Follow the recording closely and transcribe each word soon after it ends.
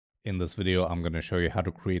In this video, I'm going to show you how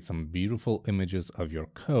to create some beautiful images of your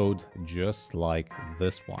code, just like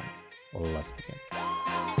this one. Let's begin.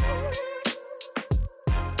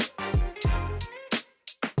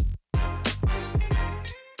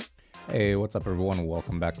 Hey, what's up everyone?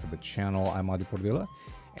 Welcome back to the channel. I'm Purdila,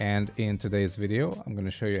 and in today's video, I'm going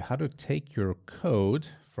to show you how to take your code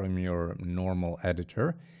from your normal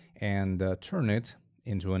editor and turn it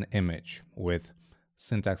into an image with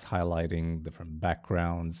syntax highlighting, different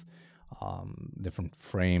backgrounds, different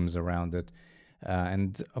frames around it.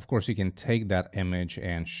 And of course, you can take that image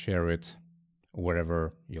and share it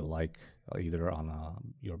wherever you like, either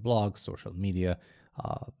on your blog, social media,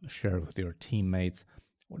 share it with your teammates,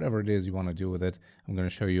 whatever it is you want to do with it. I'm going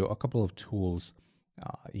to show you a couple of tools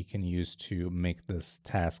you can use to make this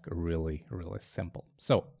task really, really simple.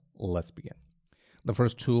 So let's begin. The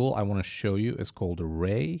first tool I want to show you is called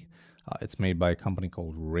Ray. It's made by a company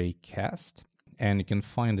called Raycast, and you can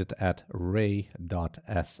find it at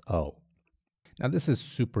ray.so. Now, this is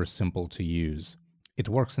super simple to use. It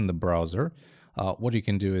works in the browser. What you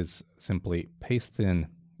can do is simply paste in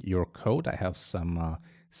your code. I have some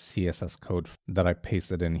CSS code that I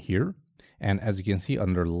pasted in here. And as you can see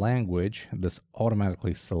under language, this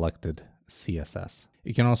automatically selected CSS.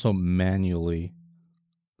 You can also manually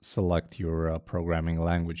select your programming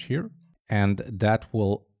language here, and that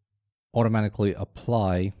will automatically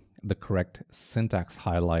apply the correct syntax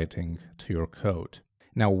highlighting to your code.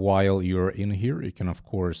 Now, while you're in here, you can of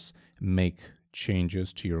course make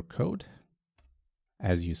changes to your code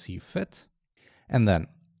as you see fit. And then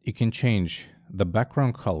you can change the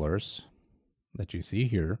background colors that you see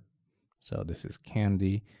here. So this is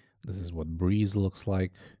candy. This is what breeze looks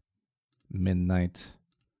like, midnight,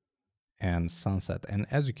 and sunset. And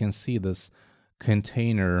as you can see, this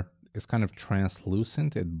container is kind of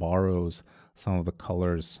translucent. It borrows some of the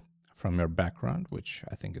colors from your background, which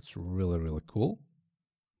I think it's really, really cool.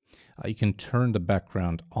 You can turn the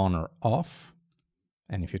background on or off.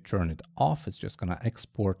 And if you turn it off, it's just going to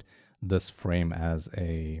export this frame as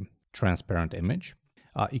a transparent image.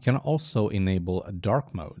 You can also enable a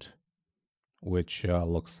dark mode, which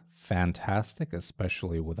looks fantastic,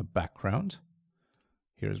 especially with a background.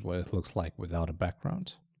 Here's what it looks like without a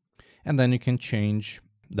background. And then you can change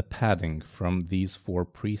the padding from these 4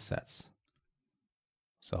 presets.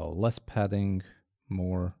 So less padding,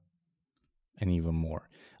 more, and even more.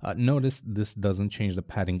 Notice this doesn't change the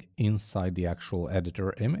padding inside the actual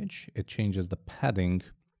editor image. It changes the padding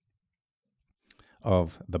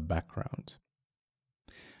of the background.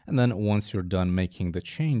 And then once you're done making the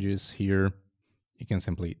changes here, you can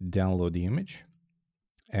simply download the image,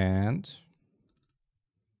 and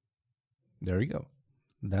there you go.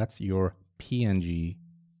 That's your PNG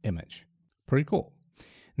image. Pretty cool.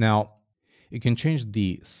 Now, you can change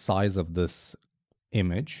the size of this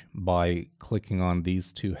image by clicking on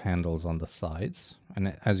these 2 handles on the sides.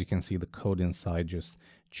 And as you can see, the code inside just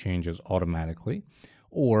changes automatically.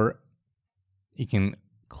 Or you can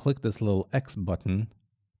click this little X button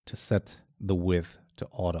to set the width to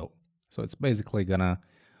auto. So it's basically gonna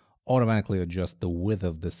automatically adjust the width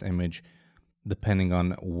of this image depending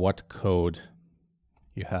on what code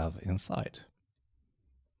you have inside.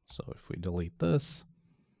 So if we delete this,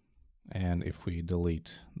 and if we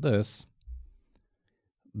delete this,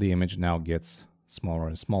 the image now gets smaller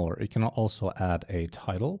and smaller. You can also add a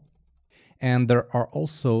title. And there are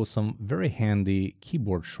also some very handy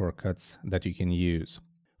keyboard shortcuts that you can use.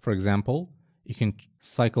 For example, you can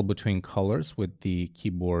cycle between colors with the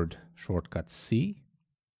keyboard shortcut C.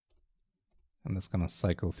 And that's going to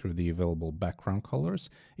cycle through the available background colors.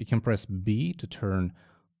 You can press B to turn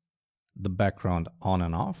the background on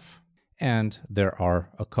and off. And there are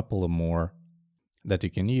a couple of more that you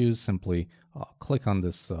can use. Simply click on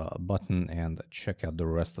this button and check out the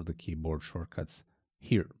rest of the keyboard shortcuts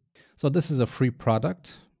here. So this is a free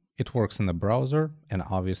product. It works in the browser, and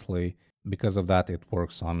obviously because of that, it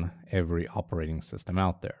works on every operating system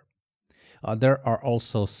out there. There are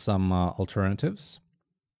also some alternatives,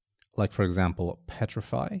 like for example,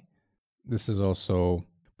 Petrify. This is also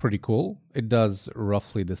pretty cool. It does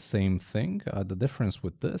roughly the same thing. The difference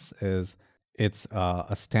with this is it's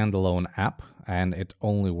a standalone app, and it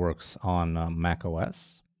only works on Mac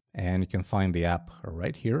OS. And you can find the app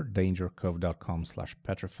right here,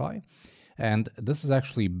 dangercove.com/Petrify. And this is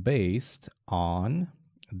actually based on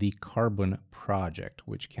the Carbon project,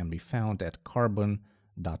 which can be found at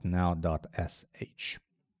carbon.now.sh.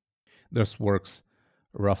 This works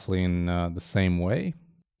roughly in the same way.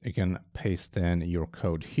 You can paste in your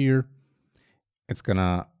code here. It's going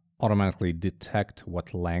to automatically detect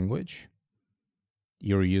what language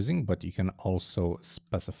you're using, but you can also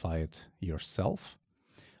specify it yourself.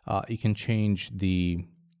 You can change the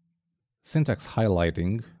syntax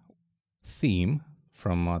highlighting theme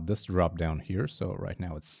from this drop down here. So right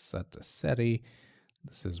now it's set to SETI.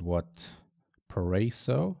 This is what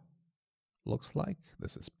Paraiso looks like.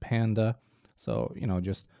 This is Panda. So,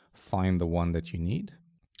 just find the one that you need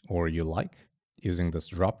or you like using this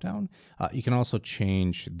drop down. You can also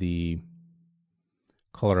change the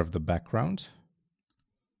color of the background.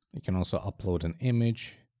 You can also upload an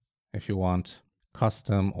image if you want,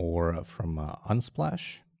 custom or from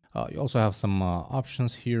Unsplash. You also have some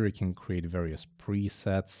options here. You can create various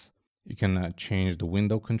presets. You can change the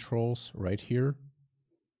window controls right here.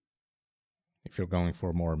 If you're going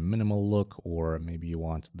for a more minimal look, or maybe you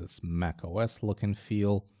want this Mac OS look and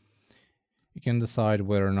feel, you can decide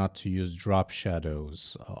whether or not to use drop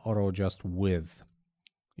shadows, auto adjust width,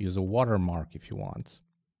 use a watermark if you want.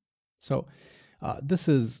 So this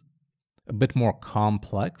is a bit more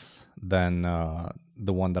complex than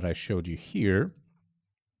the one that I showed you here.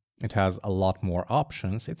 It has a lot more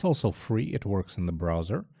options. It's also free. It works in the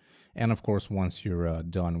browser. And of course, once you're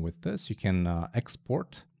done with this, you can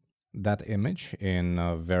export that image in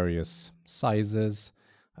various sizes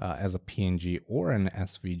as a PNG or an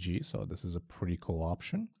SVG. So this is a pretty cool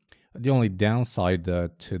option. The only downside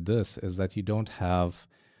to this is that you don't have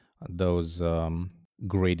those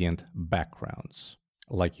gradient backgrounds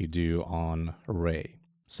like you do on Ray.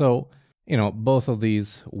 So, both of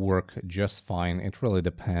these work just fine. It really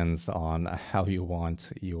depends on how you want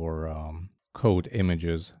your code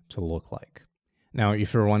images to look like. Now,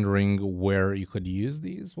 if you're wondering where you could use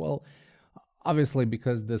these, well, obviously,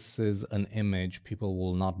 because this is an image, people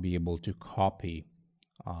will not be able to copy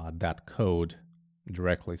that code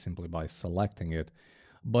directly simply by selecting it.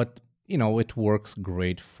 But, it works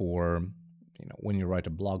great for, when you write a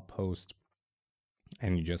blog post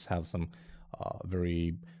and you just have some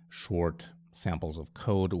very short samples of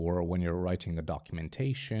code, or when you're writing a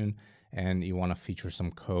documentation and you want to feature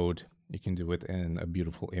some code, you can do it in a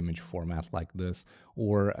beautiful image format like this,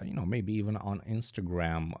 or maybe even on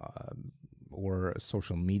Instagram or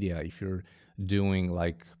social media. If you're doing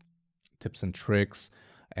like tips and tricks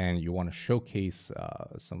and you want to showcase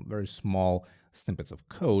some very small snippets of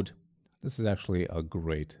code, this is actually a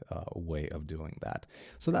great way of doing that.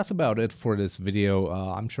 So that's about it for this video.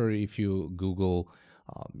 I'm sure if you Google,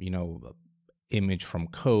 image from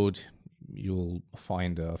code, you'll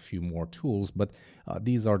find a few more tools, but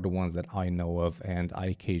these are the ones that I know of, and I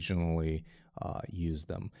occasionally use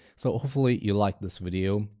them. So hopefully you liked this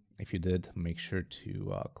video. If you did, make sure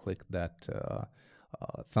to click that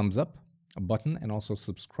thumbs up button and also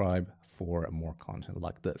subscribe for more content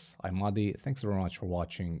like this. I'm Adi. Thanks very much for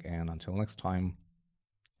watching, and until next time,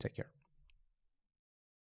 take care.